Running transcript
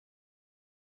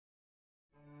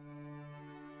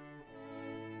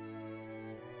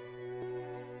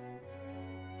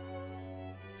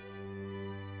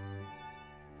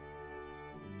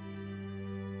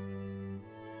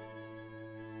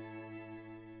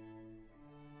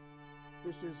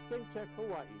This is ThinkTech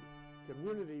Hawaii.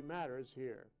 Community matters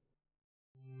here.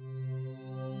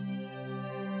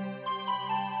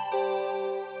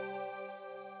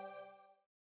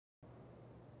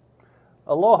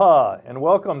 Aloha and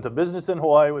welcome to Business in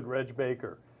Hawaii with Reg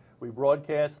Baker. We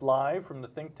broadcast live from the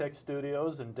ThinkTech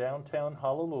studios in downtown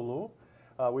Honolulu.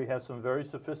 We have some very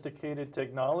sophisticated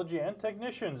technology and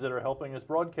technicians that are helping us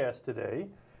broadcast today.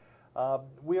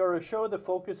 We are a show that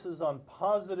focuses on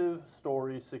positive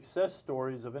stories, success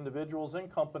stories of individuals and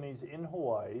companies in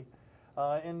Hawaii,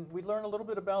 and we learn a little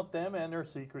bit about them and their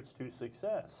secrets to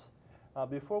success.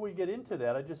 Before we get into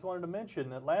that, I just wanted to mention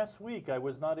that last week I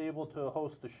was not able to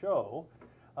host a show,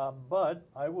 but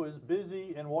I was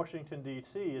busy in Washington,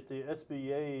 D.C. at the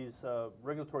SBA's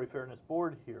Regulatory Fairness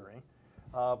Board hearing,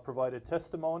 provided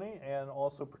testimony and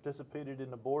also participated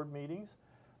in the board meetings.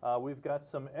 We've got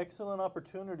some excellent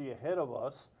opportunity ahead of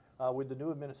us with the new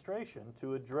administration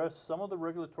to address some of the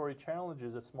regulatory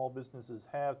challenges that small businesses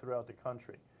have throughout the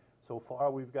country. So far,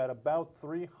 we've got about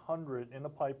 300 in the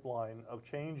pipeline of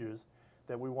changes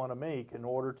that we want to make in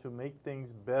order to make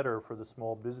things better for the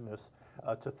small business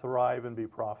to thrive and be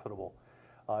profitable.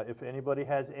 If anybody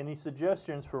has any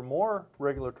suggestions for more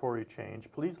regulatory change,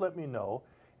 please let me know.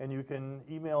 And you can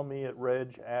email me at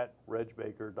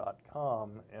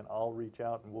reg@regbaker.com, and I'll reach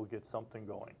out and we'll get something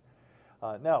going.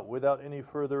 Now, without any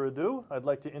further ado, I'd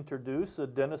like to introduce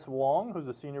Dennis Wong, who's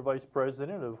the Senior Vice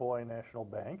President of Hawaii National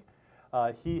Bank.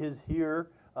 He is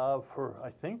here for, I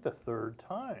think, the third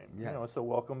time. Yes. So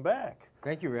welcome back.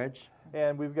 Thank you, Reg.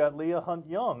 And we've got Leah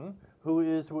Hunt-Young, who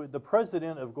is the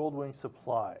President of Goldwings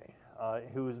Supply,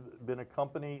 who's been a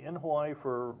company in Hawaii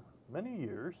for many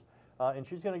years. And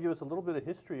she's going to give us a little bit of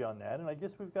history on that. And I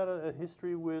guess we've got a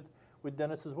history with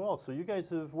Dennis as well. So you guys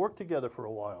have worked together for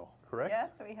a while, correct?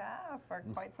 Yes, we have for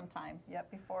quite some time. Yep,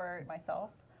 before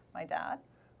myself, my dad.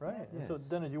 Right. Yes. And so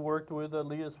Dennis, you worked with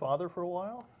Leah's father for a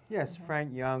while? Yes,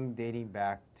 Frank Young, dating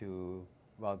back to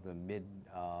about the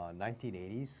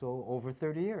mid-1980s, so over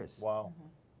 30 years. Wow.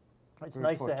 It's Very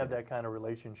nice to have fortunate. that kind of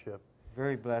relationship.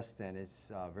 Very blessed, and it's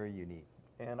very unique.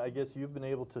 And I guess you've been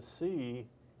able to see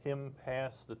him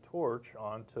pass the torch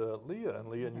on to Leah, and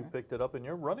Leah, and you picked it up and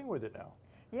you're running with it now.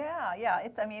 Yeah,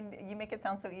 I mean, you make it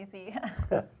sound so easy.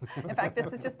 In fact,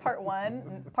 this is just part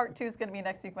one. Part two is going to be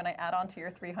next week when I add on to your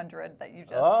 300 that you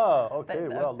just. Oh, okay.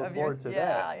 Well, look forward to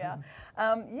that. Yeah,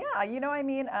 you know, I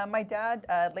mean, my dad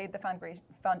laid the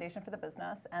foundation for the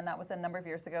business, and that was a number of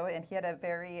years ago, and he had a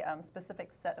very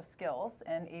specific set of skills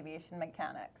in aviation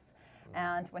mechanics.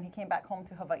 And when he came back home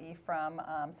to Hawaii from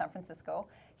San Francisco,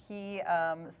 he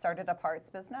started a parts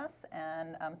business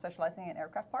and specializing in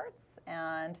aircraft parts.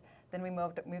 And then we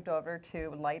moved over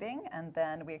to lighting, and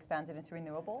then we expanded into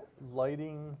renewables.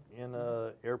 Lighting in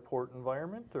an airport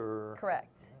environment, or?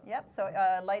 Correct. Yep. So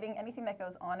lighting, anything that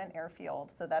goes on an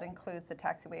airfield. So that includes the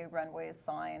taxiway, runways,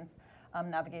 signs,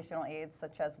 navigational aids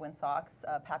such as windsocks,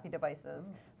 PAPI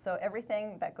devices. So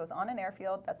everything that goes on an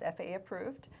airfield that's FAA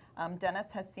approved.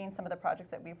 Dennis has seen some of the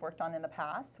projects that we've worked on in the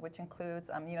past, which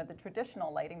includes you know, the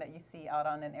traditional lighting that you see out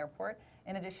on an airport,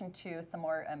 in addition to some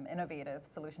more innovative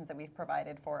solutions that we've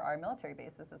provided for our military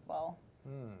bases as well.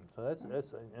 So that's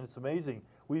and it's amazing.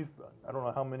 I don't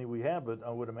know how many we have, but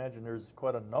I would imagine there's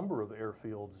quite a number of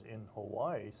airfields in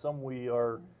Hawaii. Some we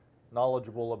are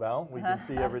knowledgeable about, we can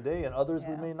see every day, and others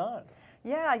we may not.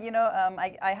 Yeah, you know,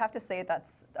 I have to say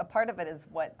that's a part of it is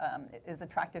what is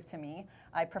attractive to me.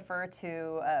 I prefer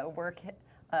to work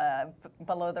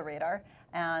below the radar,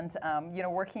 and you know,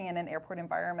 working in an airport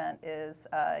environment is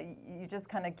you just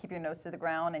kind of keep your nose to the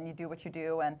ground and you do what you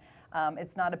do, and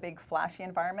it's not a big flashy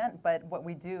environment, but what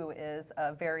we do is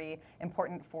very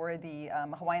important for the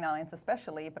Hawaiian Islands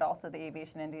especially, but also the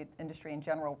aviation industry in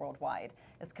general worldwide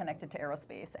is connected to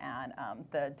aerospace, and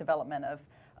the development of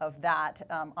that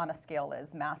on a scale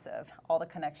is massive. All the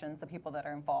connections, the people that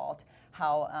are involved,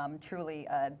 how truly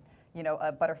you know,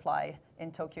 a butterfly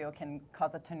in Tokyo can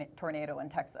cause a tornado in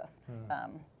Texas.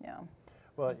 Yeah.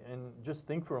 Well, and just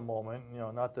think for a moment, you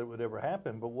know, not that it would ever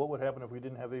happen, but what would happen if we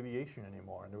didn't have aviation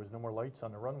anymore and there was no more lights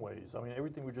on the runways? I mean,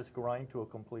 everything would just grind to a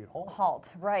complete halt.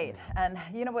 Right. And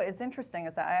you know what is interesting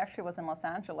is that I actually was in Los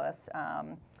Angeles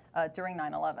during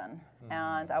 9/11,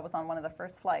 and I was on one of the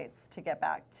first flights to get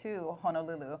back to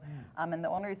Honolulu. And the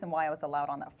only reason why I was allowed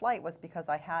on that flight was because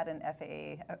I had an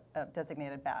FAA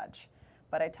designated badge.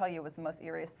 But I tell you, it was the most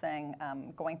eeriest thing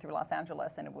going through Los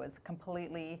Angeles, and it was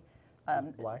completely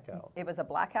blackout. It was a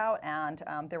blackout, and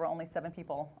there were only 7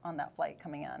 people on that flight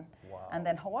coming in. Wow. And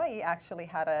then Hawaii actually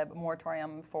had a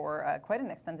moratorium for quite an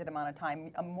extended amount of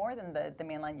time, more than the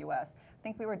mainland U.S. I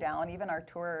think we were down, even our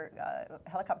tour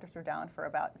helicopters were down for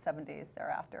about 7 days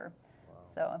thereafter. Wow.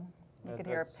 So You could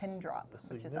hear a pin drop,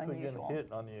 which is unusual. A significant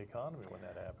hit on the economy when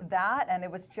that happened. That, and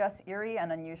it was just eerie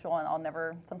and unusual, and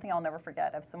something I'll never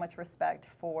forget. I have so much respect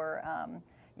for,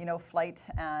 flight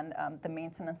and the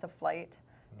maintenance of flight.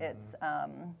 It's,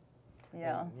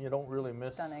 yeah. And you don't really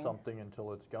miss stunning. something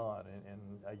until it's gone, and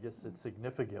I guess it's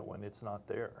significant when it's not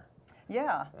there.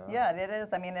 Yeah, it is.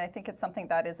 I mean, I think it's something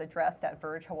that is addressed at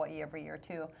Verge Hawaii every year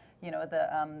too.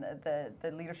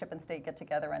 The leadership and state get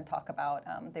together and talk about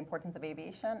the importance of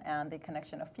aviation and the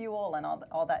connection of fuel and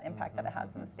all that impact that it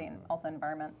has in the state and also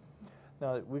environment.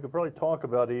 Now, we could probably talk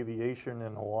about aviation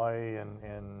in Hawaii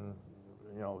and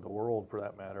the world for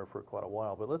that matter for quite a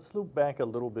while, but let's loop back a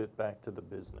little bit back to the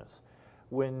business.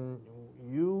 When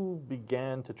you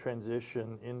began to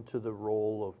transition into the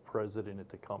role of president at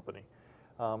the company,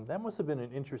 that must have been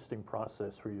an interesting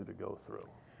process for you to go through.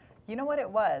 You know what it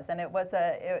was, and it was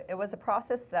a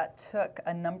process that took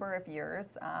a number of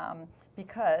years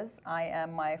because I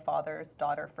am my father's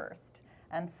daughter first,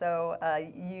 and so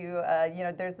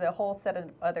there's a whole set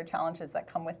of other challenges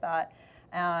that come with that,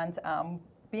 and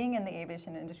being in the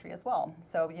aviation industry as well.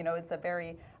 So it's a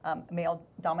very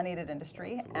male-dominated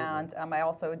industry. Absolutely. And I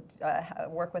also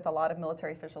work with a lot of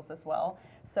military officials as well.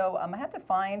 So I had to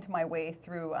find my way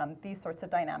through these sorts of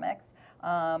dynamics.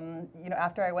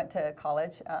 After I went to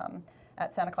college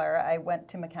at Santa Clara, I went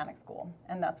to mechanic school,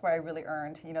 and that's where I really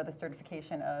earned the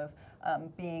certification of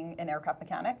being an aircraft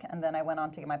mechanic. And then I went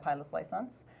on to get my pilot's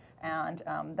license, and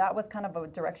that was kind of a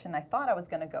direction I thought I was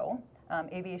going to go.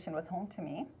 Aviation was home to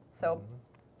me, so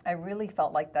I really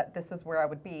felt like that this is where I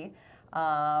would be.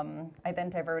 I then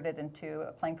diverted into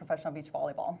playing professional beach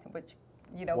volleyball, which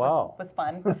wow. was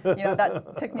fun.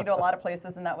 That took me to a lot of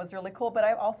places, and that was really cool. But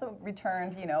I also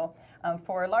returned,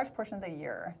 for a large portion of the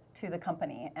year to the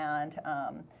company. And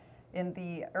in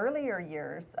the earlier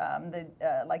years,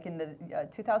 like in the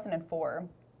 2004,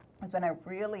 is when I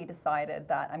really decided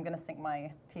that I'm going to sink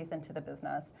my teeth into the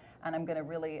business, and I'm going to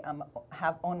really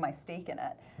own my stake in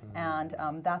it. And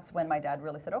that's when my dad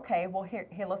really said, okay, well, here,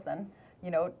 listen,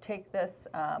 take this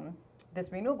this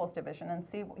renewables division and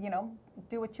see,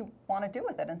 do what you want to do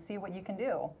with it and see what you can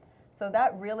do. So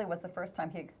that really was the first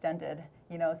time he extended,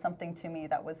 something to me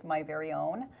that was my very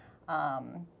own.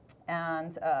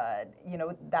 That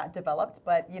developed,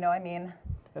 but, I mean.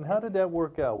 And how did that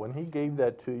work out? When he gave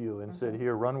that to you and said,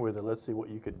 here, run with it, let's see what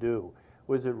you could do.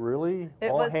 Was it really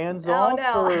all hands off?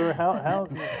 No. Or how?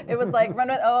 It was like, run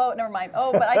with, oh, never mind.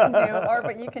 Oh, but I can do, or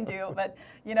but you can do. But,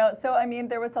 so I mean,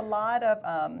 there was a lot of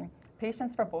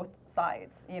patience for both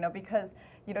sides, because,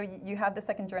 you have the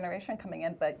second generation coming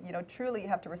in, but, truly you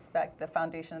have to respect the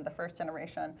foundation of the first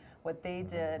generation, what they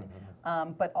did,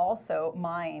 but also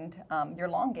mind your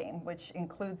long game, which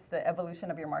includes the evolution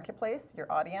of your marketplace,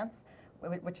 your audience,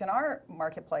 which in our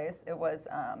marketplace, it was,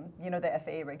 the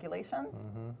FAA regulations.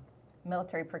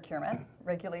 Military procurement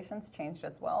regulations changed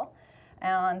as well.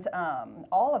 And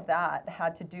all of that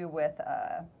had to do with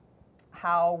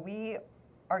how we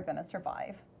are going to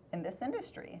survive in this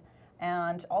industry.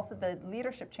 And also the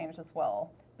leadership changed as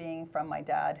well, being from my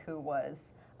dad, who was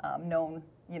known,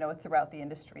 throughout the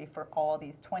industry for all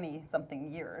these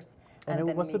 20-something years. And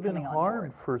it must have been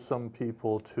hard for some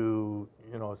people to,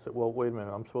 say, well, wait a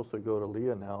minute, I'm supposed to go to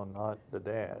Leah now, not the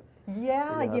dad.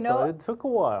 Yeah, so it took a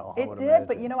while. It did,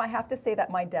 but I have to say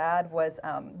that my dad was,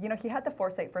 he had the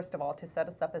foresight, first of all, to set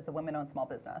us up as a women-owned small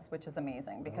business, which is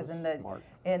amazing, because in the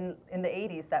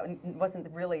 80s, that wasn't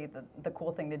really the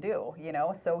cool thing to do,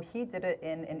 So he did it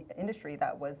in an industry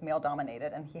that was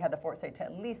male-dominated, and he had the foresight to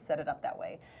at least set it up that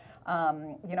way.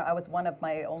 I was one of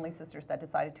my only sisters that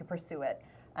decided to pursue it.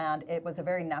 And it was a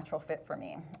very natural fit for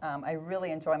me. I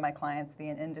really enjoy my clients, the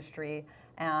industry,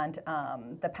 and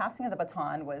the passing of the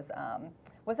baton was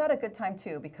at a good time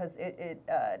too, because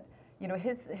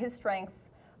his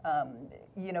strengths,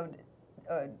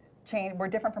 were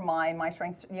different from mine. My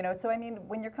strengths, So I mean,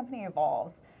 when your company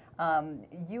evolves,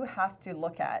 you have to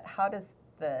look at how does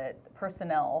the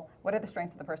personnel, what are the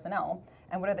strengths of the personnel,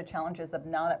 and what are the challenges of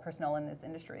now that personnel in this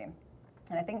industry.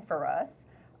 And I think for us,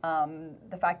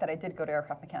 the fact that I did go to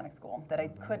aircraft mechanic school, that I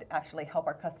could actually help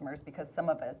our customers, because some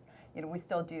of us, we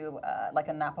still do like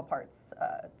a Napa parts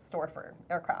store for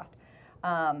aircraft.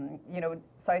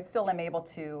 So I still am able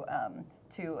to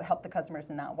help the customers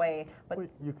in that way. But well,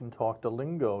 you can talk the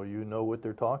lingo. You know what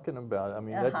they're talking about. I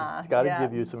mean, that's got to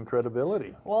give you some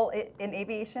credibility. Well, in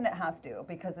aviation, it has to,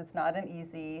 because it's not an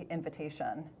easy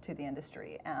invitation to the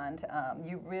industry, and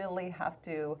you really have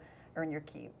to earn your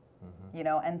keep.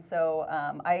 And so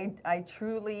I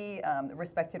truly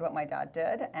respected what my dad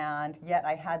did, and yet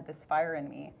I had this fire in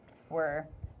me where,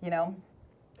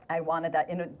 I wanted that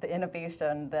the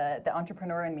innovation, the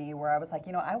entrepreneur in me, where I was like,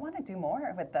 you know, I want to do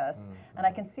more with this, and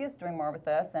I can see us doing more with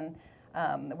this. And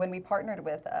when we partnered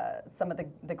with some of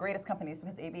the greatest companies,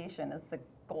 because aviation is the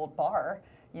gold bar,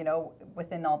 you know,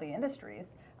 within all the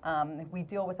industries, we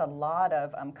deal with a lot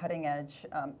of cutting edge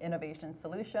innovation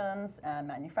solutions and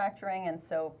manufacturing, and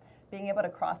so being able to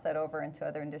cross that over into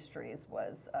other industries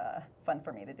was fun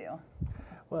for me to do.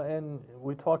 Well, and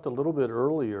we talked a little bit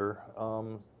earlier.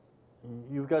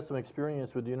 You've got some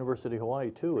experience with the University of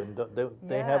Hawaii too, and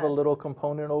they have a Yes. little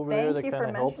component over there that kind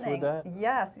of helps with mentioning. that?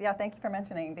 Yes, yeah, thank you for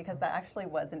mentioning, because that actually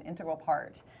was an integral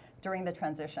part during the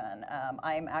transition.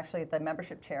 I'm actually the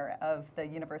membership chair of the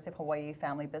University of Hawaii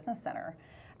Family Business Center.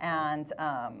 And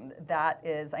that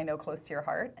is, I know, close to your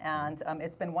heart. And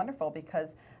it's been wonderful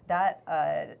because that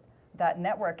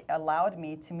network allowed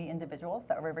me to meet individuals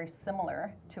that were very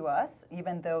similar to us,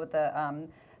 even though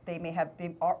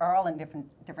they are all in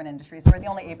different industries. We're the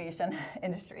only aviation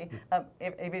industry,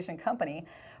 aviation company,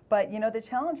 but you know, the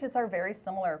challenges are very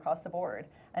similar across the board,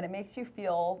 and it makes you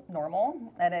feel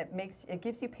normal, and it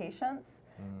gives you patience,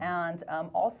 and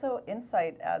also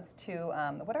insight as to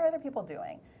what are other people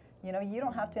doing. You know, you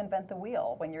don't have to invent the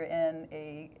wheel when you're in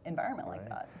a environment like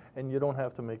that. And you don't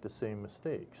have to make the same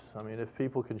mistakes. I mean, if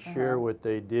people can share what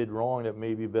they did wrong, that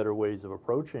may be better ways of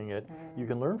approaching it, you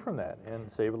can learn from that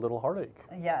and save a little heartache.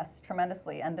 Yes,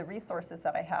 tremendously. And the resources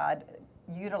that I had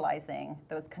utilizing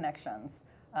those connections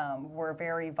were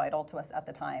very vital to us at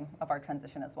the time of our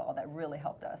transition as well. That really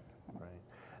helped us. Right.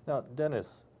 Now, Dennis,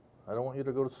 I don't want you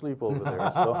to go to sleep over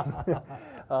there.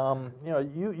 So, you know,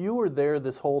 you were there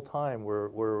this whole time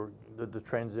where the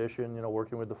transition, you know,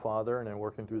 working with the father and then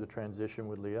working through the transition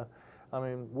with Leah. I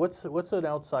mean, what's an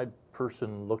outside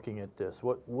person looking at this?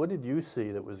 What did you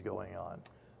see that was going on?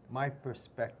 My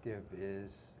perspective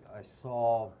is I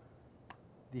saw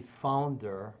the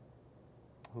founder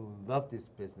who loved this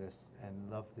business and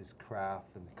loved this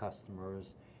craft and the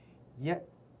customers, yet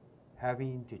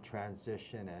having to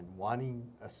transition and wanting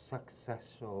a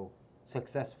successful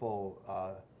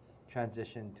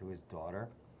transition to his daughter,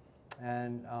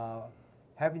 and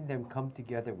having them come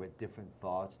together with different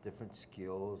thoughts, different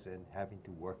skills, and having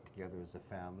to work together as a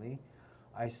family.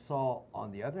 I saw,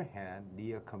 on the other hand,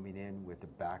 Leah coming in with the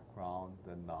background,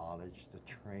 the knowledge, the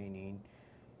training.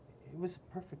 It was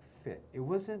a perfect fit. It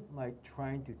wasn't like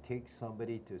trying to take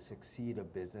somebody to succeed a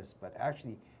business, but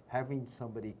actually having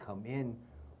somebody come in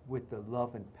with the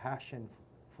love and passion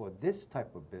for this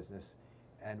type of business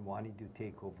and wanting to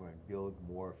take over and build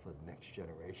more for the next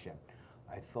generation.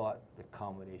 I thought the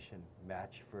combination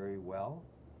matched very well,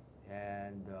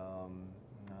 and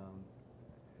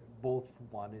both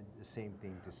wanted the same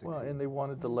thing to succeed. Well, and they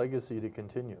wanted the legacy to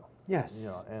continue. Yes. You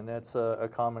know, and that's a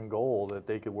common goal, that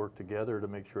they could work together to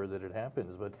make sure that it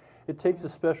happens. But it takes a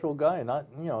special guy, not,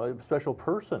 you know, a special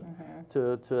person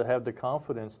to have the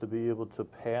confidence to be able to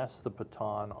pass the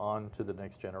baton on to the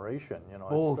next generation. You know,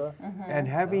 Both. And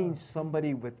having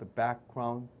somebody with the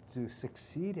background to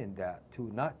succeed in that,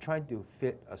 to not trying to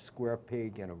fit a square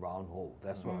peg in a round hole.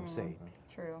 That's what I'm saying.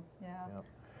 True, yeah. Yep.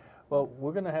 Well,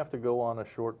 we're going to have to go on a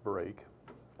short break.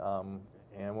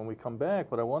 And when we come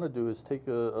back, what I want to do is take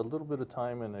a little bit of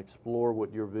time and explore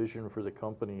what your vision for the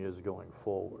company is going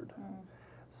forward.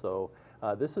 So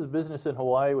this is Business in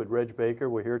Hawaii with Reg Baker.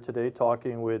 We're here today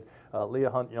talking with Leah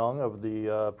Hunt-Young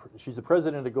of she's the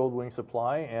president of Goldwings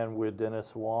Supply, and with Dennis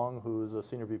Wong, who's a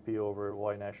senior VP over at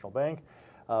Hawaii National Bank.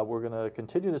 We're going to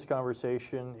continue this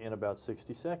conversation in about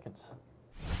 60 seconds.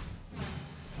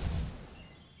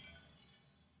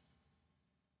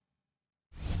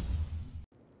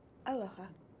 Aloha,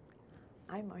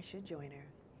 I'm Marcia Joyner,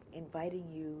 inviting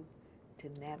you to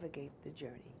navigate the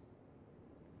journey.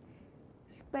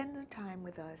 Spend the time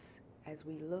with us as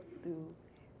we look through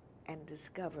and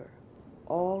discover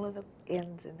all of the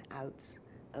ins and outs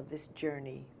of this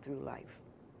journey through life.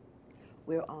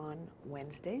 We're on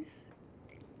Wednesdays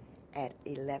at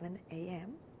 11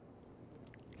 a.m.,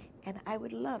 and I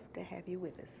would love to have you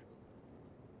with us.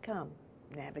 Come,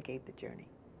 navigate the journey.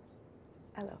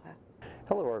 Aloha.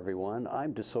 Hello everyone,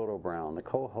 I'm DeSoto Brown, the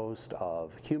co-host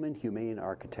of Human Humane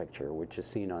Architecture, which is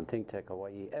seen on ThinkTech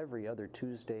Hawaii every other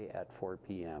Tuesday at 4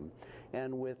 p.m.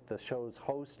 And with the show's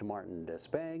host, Martin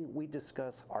Despang, we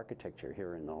discuss architecture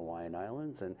here in the Hawaiian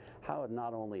Islands and how it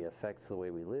not only affects the way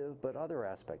we live, but other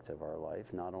aspects of our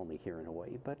life, not only here in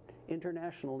Hawaii, but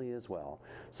internationally as well.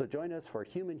 So join us for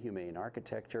Human Humane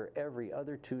Architecture every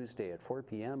other Tuesday at 4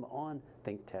 p.m. on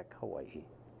ThinkTech Hawaii.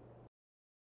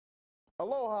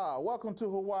 Aloha, welcome to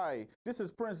Hawaii. This is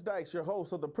Prince Dykes, your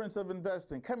host of the Prince of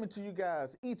Investing, coming to you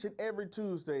guys each and every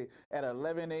Tuesday at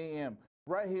 11 a.m.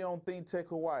 right here on ThinkTech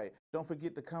Hawaii. Don't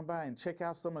forget to come by and check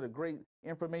out some of the great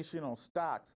information on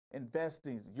stocks,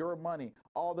 investings, your money,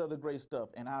 all the other great stuff,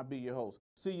 and I'll be your host.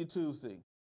 See you Tuesday.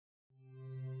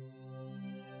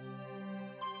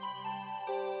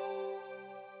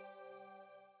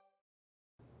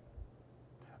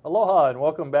 Aloha and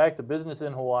welcome back to Business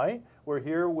in Hawaii. We're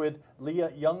here with Leah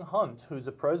Young Hunt, who's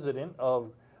the president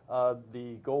of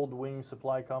the Goldwings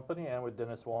Supply Company, and with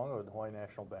Dennis Wong of the Hawaii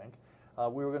National Bank.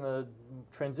 We were going to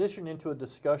transition into a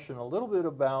discussion a little bit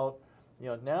about,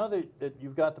 now that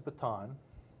you've got the baton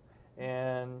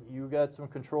and you've got some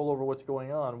control over what's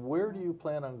going on, where do you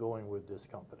plan on going with this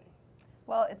company?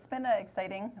 Well, it's been an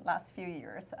exciting last few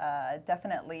years.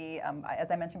 Definitely, as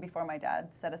I mentioned before, my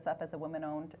dad set us up as a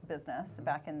women-owned business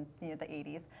back in the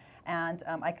 80s. And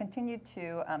I continued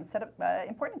to set up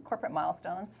important corporate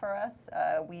milestones for us.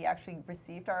 We actually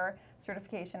received our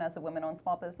certification as a women-owned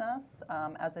small business,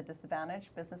 as a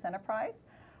disadvantaged business enterprise.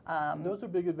 Those are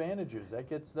big advantages.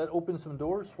 That opens some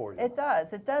doors for you. It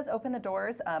does. It does open the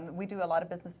doors. We do a lot of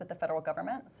business with the federal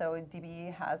government, so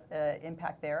DBE has an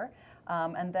impact there.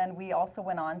 And then we also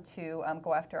went on to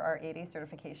go after our 8A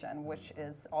certification, which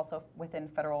is also within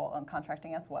federal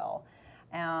contracting as well.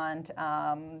 And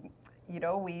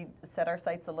we set our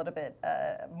sights a little bit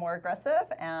more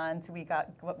aggressive, and we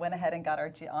went ahead and got our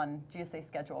GSA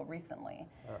schedule recently.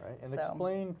 All right, and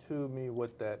explain to me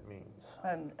what that means.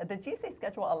 The GSA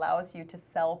schedule allows you to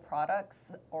sell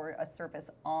products or a service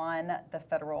on the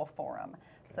federal forum.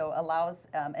 So allows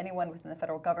anyone within the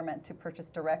federal government to purchase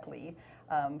directly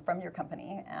from your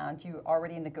company, and you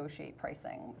already negotiate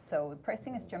pricing. So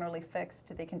pricing is generally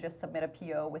fixed. They can just submit a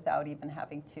PO without even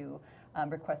having to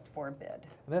request for a bid.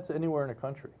 And that's anywhere in the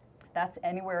country? That's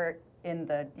anywhere in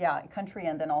the country,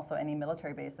 and then also any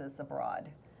military bases abroad.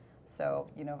 So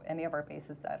any of our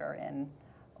bases that are in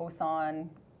Osan,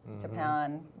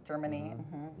 Japan, Germany,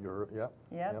 Europe,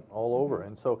 Yep. all over.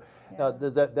 And so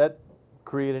does that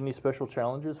create any special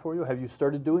challenges for you? Have you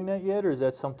started doing that yet, or is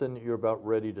that something that you're about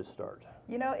ready to start?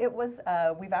 It was.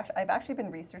 I've actually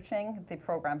been researching the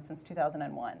program since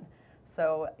 2001.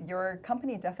 So your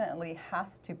company definitely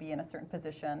has to be in a certain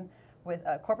position with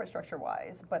corporate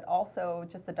structure-wise, but also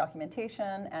just the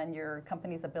documentation and your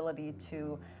company's ability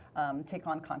to take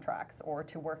on contracts or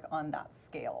to work on that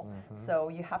scale. So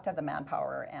you have to have the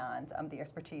manpower and the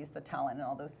expertise, the talent, and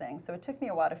all those things. So it took me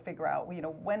a while to figure out,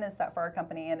 when is that for our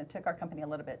company, and it took our company a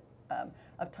little bit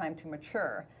of time to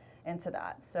mature into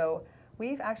that. So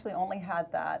we've actually only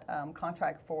had that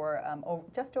contract for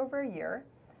just over a year.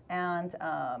 And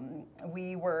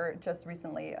we were just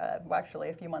recently, actually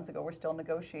a few months ago, we're still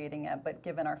negotiating it, but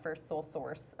given our first sole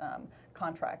source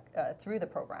contract through the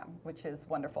program, which is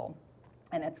wonderful.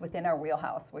 And it's within our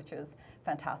wheelhouse, which is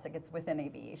fantastic. It's within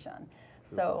aviation.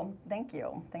 So thank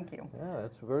you. Yeah,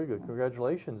 that's very good.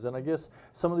 Congratulations. And I guess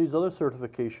some of these other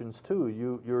certifications too,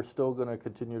 you're still going to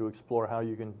continue to explore how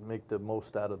you can make the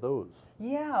most out of those.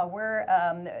 Yeah, we're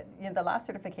the last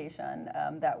certification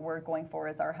that we're going for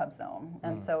is our hub zone,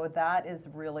 and so that is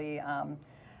really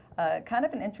kind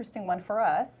of an interesting one for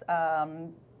us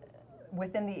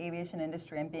within the aviation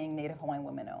industry and being Native Hawaiian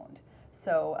women-owned.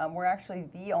 So we're actually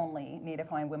the only Native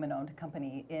Hawaiian women-owned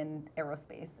company in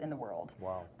aerospace in the world.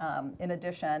 Wow. In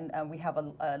addition, we have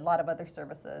a lot of other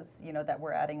services, that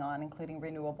we're adding on, including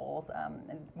renewables.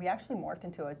 And we actually morphed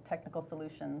into a technical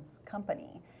solutions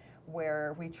company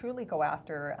where we truly go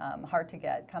after hard to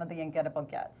get, kind of the ungettable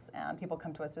gets. And people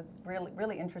come to us with really,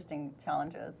 really interesting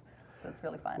challenges. So it's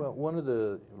really fun. Well, one of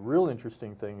the real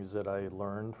interesting things that I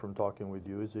learned from talking with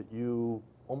you is that you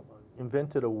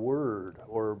invented a word,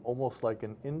 or almost like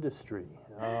an industry.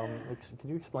 Can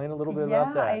you explain a little bit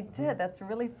about that? Yeah, I did. That's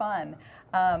really fun.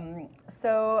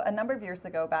 So a number of years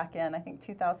ago, back in I think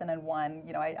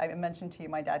 2001, I mentioned to you,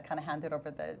 my dad kind of handed over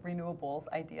the renewables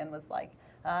idea and was like,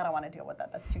 I don't want to deal with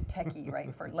that. That's too techie, right?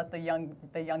 Let the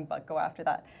young buck go after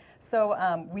that.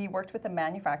 So we worked with a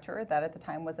manufacturer that at the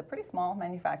time was a pretty small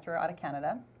manufacturer out of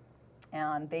Canada,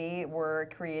 and they were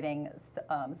creating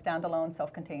standalone,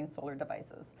 self-contained solar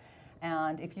devices.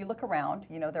 And if you look around,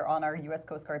 they're on our U.S.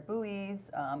 Coast Guard buoys.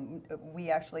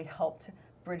 We actually helped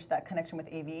bridge that connection with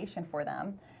aviation for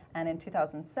them. And in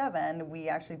 2007, we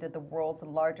actually did the world's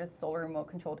largest solar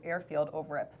remote-controlled airfield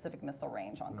over at Pacific Missile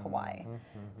Range on Kauai.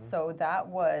 So that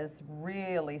was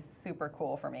really super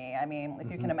cool for me. I mean,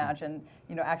 if you can imagine,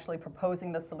 actually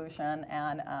proposing the solution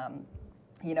and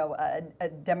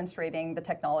demonstrating the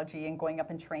technology and going up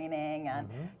and training, and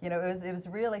it was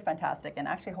really fantastic. And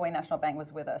actually, Hawaii National Bank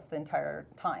was with us the entire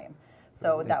time.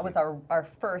 So that was our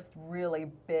first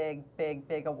really big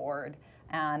award.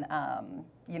 And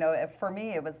you know, for me,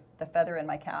 it was the feather in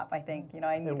my cap. I think, you know,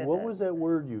 I needed. And what was that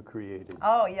word you created?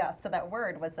 Oh yeah, so that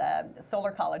word was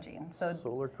solarcology. So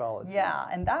Solarcology. yeah,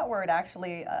 and that word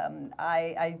actually,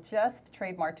 I just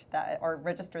trademarked that or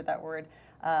registered that word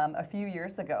a few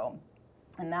years ago,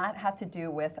 and that had to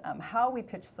do with how we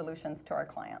pitch solutions to our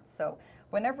clients. So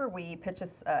whenever we pitch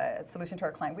a solution to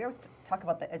our client, we always talk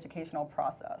about the educational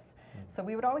process. So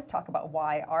we would always talk about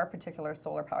why our particular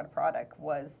solar-powered product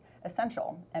was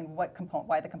essential and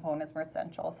why the components were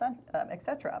essential,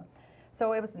 etc.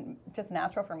 So it was just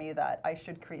natural for me that I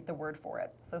should create the word for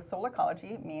it. So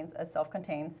solarcology means a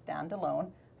self-contained,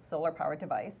 standalone, solar-powered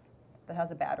device that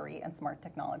has a battery and smart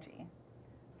technology.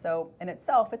 So in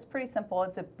itself, it's pretty simple.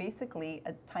 It's basically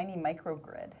a tiny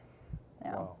microgrid.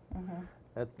 Yeah. Wow.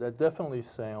 That definitely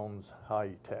sounds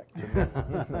high tech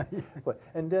to me.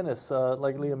 And Dennis,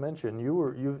 like Leah mentioned,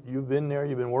 you've been there,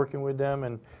 you've been working with them,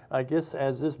 and I guess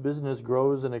as this business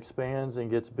grows and expands and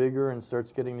gets bigger and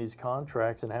starts getting these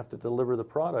contracts and have to deliver the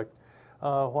product,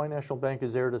 Hawaii National Bank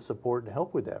is there to support and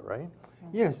help with that, right?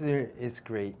 Yes, it's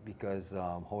great because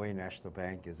Hawaii National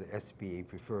Bank is an SBA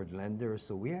preferred lender,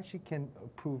 so we actually can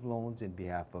approve loans in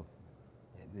behalf of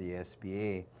the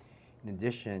SBA. In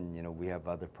addition, you know, we have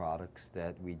other products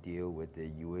that we deal with the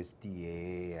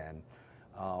USDA, and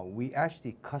we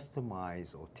actually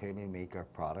customize or tailor-make our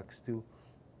products to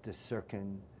the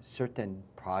certain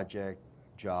project,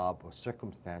 job, or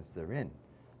circumstance they're in.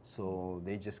 So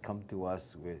they just come to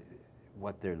us with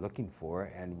what they're looking for,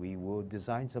 and we will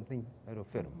design something that'll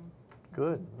fit them.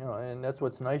 Good, you know, and that's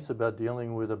what's nice about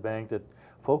dealing with a bank that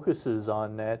focuses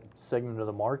on that segment of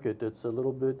the market that's a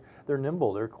little bit, they're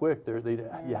nimble, they're quick,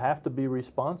 you have to be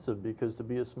responsive, because to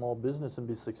be a small business and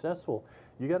be successful,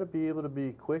 you got to be able to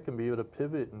be quick and be able to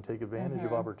pivot and take advantage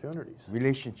of opportunities.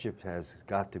 Relationship has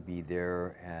got to be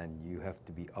there, and you have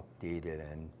to be updated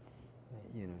and,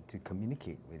 you know, to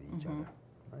communicate with each other.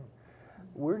 Right.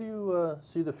 Where do you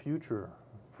see the future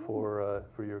for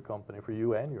your company, for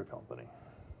you and your company?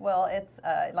 Well, it's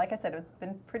like I said, it's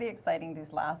been pretty exciting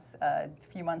these last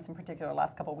few months, in particular,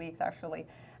 last couple of weeks actually,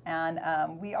 and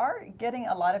we are getting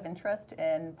a lot of interest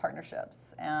in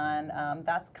partnerships, and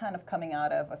that's kind of coming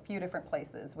out of a few different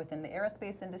places within the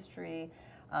aerospace industry,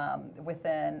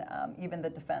 within even the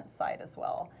defense side as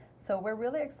well. So we're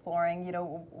really exploring, you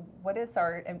know, what is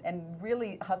our, and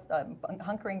really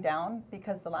hunkering down,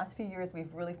 because the last few years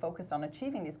we've really focused on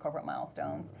achieving these corporate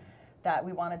milestones, that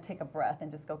we want to take a breath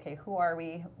and just go, okay, who are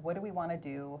we? What do we want to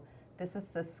do? This is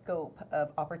the scope of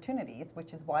opportunities,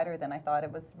 which is wider than I thought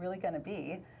it was really going to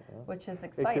be, which is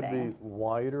exciting. It could be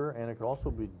wider, and it could also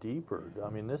be deeper.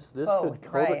 I mean, this Both,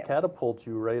 could right. catapult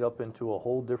you right up into a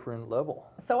whole different level.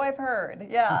 So I've heard,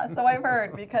 yeah. So I've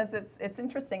heard, because it's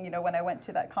interesting. You know, when I went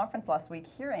to that conference last week,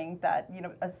 hearing that, you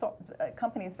know, a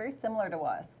company is very similar to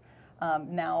us.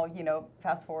 Now, you know,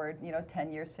 fast forward, you know, 10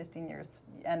 years, 15 years,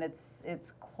 and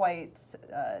it's quite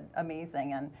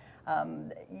amazing.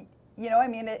 And you know, I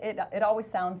mean, it always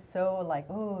sounds so like,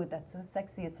 oh, that's so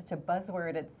sexy. It's such a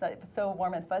buzzword. It's so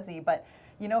warm and fuzzy. But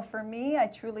you know, for me, I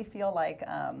truly feel like,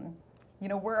 you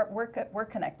know, we're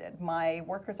connected. My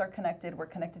workers are connected. We're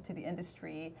connected to the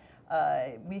industry.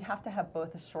 We have to have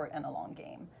both a short and a long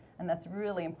game, and that's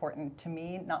really important to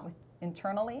me. Not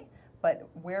internally, but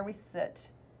where we sit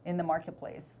in the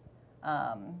marketplace.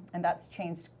 And that's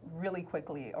changed really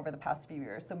quickly over the past few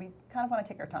years. So we kind of want to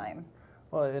take our time.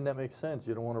 Well, and that makes sense.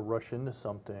 You don't want to rush into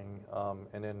something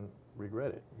and then regret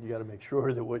it. You got to make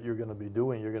sure that what you're going to be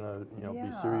doing, you're going to, you know, be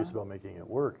serious about making it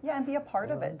work. Yeah, and be a part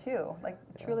of it too. Like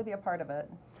truly be a part of it.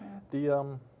 Yeah.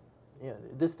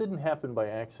 This didn't happen by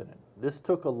accident. This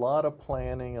took a lot of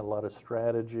planning, a lot of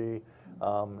strategy,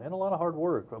 and a lot of hard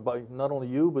work by not only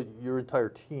you but your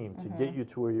entire team to get you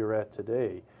to where you're at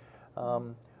today.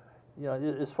 You know,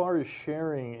 as far as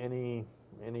sharing any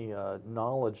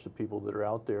knowledge to people that are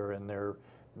out there and they're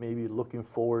maybe looking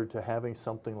forward to having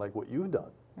something like what you've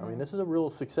done. I mean, this is a real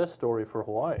success story for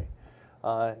Hawaii.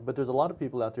 But there's a lot of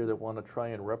people out there that want to try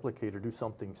and replicate or do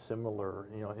something similar,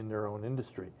 you know, in their own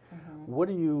industry. What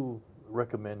do you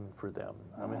recommend for them?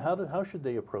 I mean, how should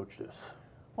they approach this?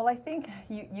 Well, I think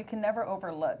you can never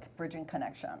overlook bridging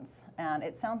connections. And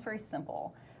it sounds very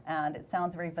simple and it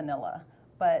sounds very vanilla.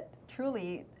 But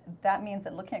truly, that means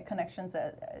that looking at connections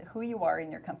at who you are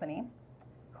in your company,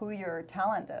 who your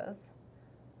talent is,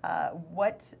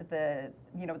 what the,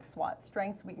 you know, the SWOT,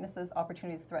 strengths, weaknesses,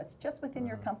 opportunities, threats, just within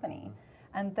your company.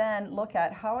 And then look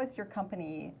at how is your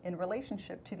company in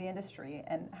relationship to the industry,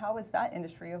 and how is that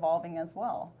industry evolving as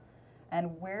well?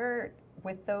 And where,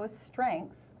 with those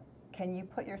strengths, can you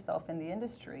put yourself in the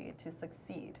industry to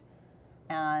succeed?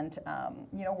 and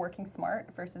working smart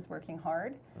versus working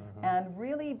hard, and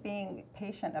really being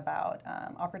patient about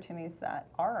opportunities that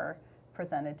are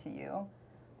presented to you,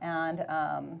 and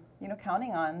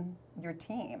counting on your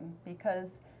team, because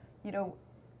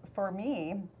for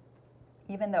me,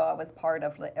 even though I was part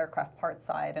of the aircraft part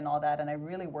side and all that, and I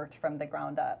really worked from the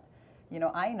ground up,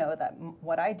 I know that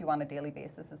what I do on a daily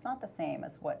basis is not the same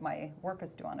as what my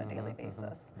workers do on a daily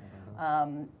basis.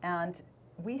 And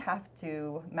we have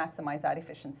to maximize that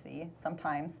efficiency,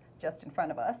 sometimes just in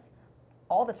front of us,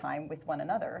 all the time with one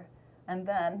another, and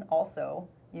then also,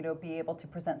 be able to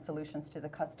present solutions to the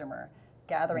customer,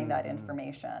 gathering that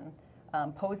information,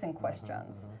 posing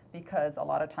questions, because a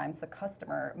lot of times the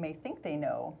customer may think they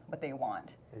know what they want.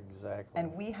 Exactly.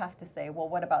 And we have to say, well,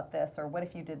 what about this? Or what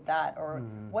if you did that? Or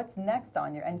what's next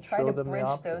on your, and try Show to them the bridge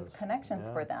those options. connections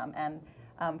Yeah. for them. And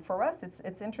for us,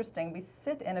 it's interesting. We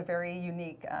sit in a very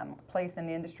unique place in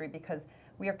the industry because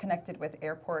we are connected with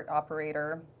airport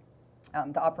operator,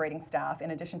 the operating staff,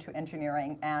 in addition to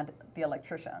engineering and the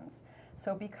electricians.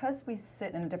 So because we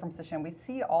sit in a different position, we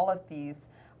see all of these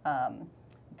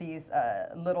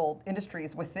little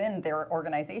industries within their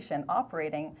organization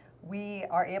operating, we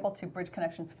are able to bridge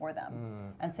connections for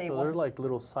them and say, So well, they're like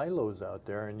little silos out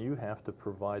there, and you have to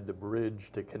provide the bridge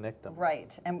to connect them.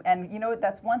 right. And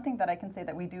that's one thing that I can say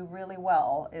that we do really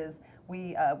well is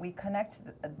we connect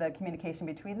the communication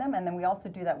between them, and then we also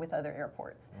do that with other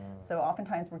airports. So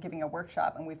oftentimes we're giving a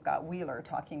workshop, and we've got Wheeler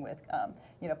talking with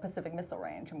Pacific Missile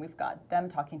Range, and we've got them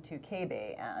talking to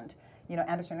K-Bay and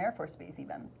Anderson Air Force Base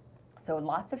even. So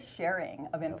lots of sharing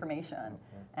of information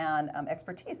and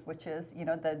expertise, which is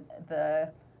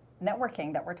the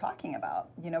networking that we're talking about.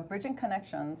 Bridging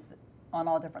connections on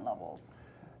all different levels.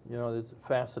 It's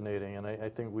fascinating, and I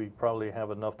think we probably have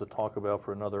enough to talk about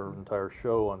for another entire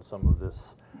show on some of this.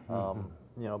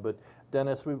 But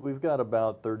Dennis, we've got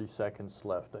about 30 seconds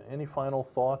left. Any final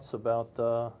thoughts about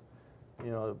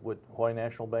what Hawaii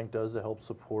National Bank does to help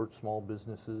support small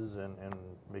businesses and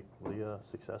make Leah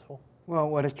successful? Well,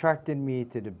 what attracted me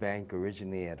to the bank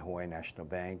originally at Hawaii National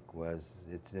Bank was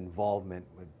its involvement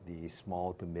with the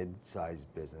small to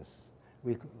mid-sized business.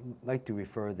 We like to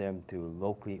refer them to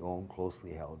locally owned,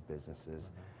 closely held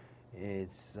businesses.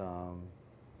 It's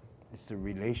the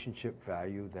relationship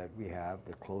value that we have,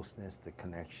 the closeness, the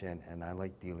connection, and I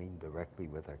like dealing directly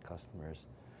with our customers.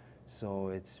 So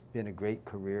it's been a great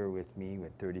career with me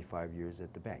with 35 years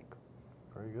at the bank.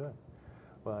 Very good.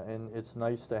 Well, and it's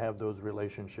nice to have those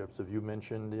relationships. As you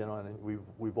mentioned, and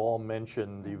we've all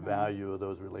mentioned the value of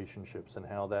those relationships and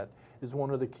how that is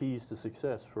one of the keys to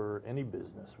success for any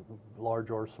business, large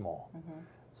or small.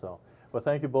 So, well,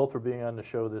 thank you both for being on the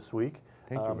show this week.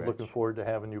 Thank you, Reg. Looking forward to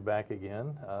having you back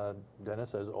again.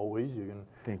 Dennis, as always, you can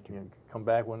Thank you. come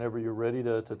back whenever you're ready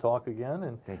to talk again.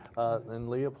 And Thank you. and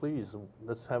Leah, please,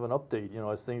 let's have an update,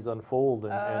 as things unfold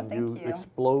and thank you you.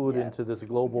 explode Yeah. into this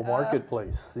global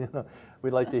marketplace.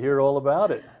 We'd like to hear all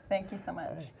about it. Thank you so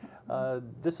much.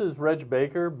 This is Reg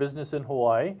Baker, Business in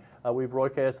Hawaii. We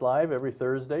broadcast live every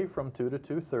Thursday from 2 to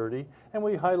 2:30, and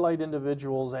we highlight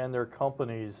individuals and their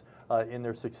companies in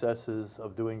their successes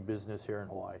of doing business here in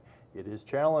Hawaii. It is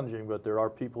challenging, but there are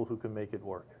people who can make it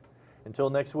work. Until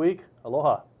next week,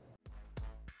 aloha.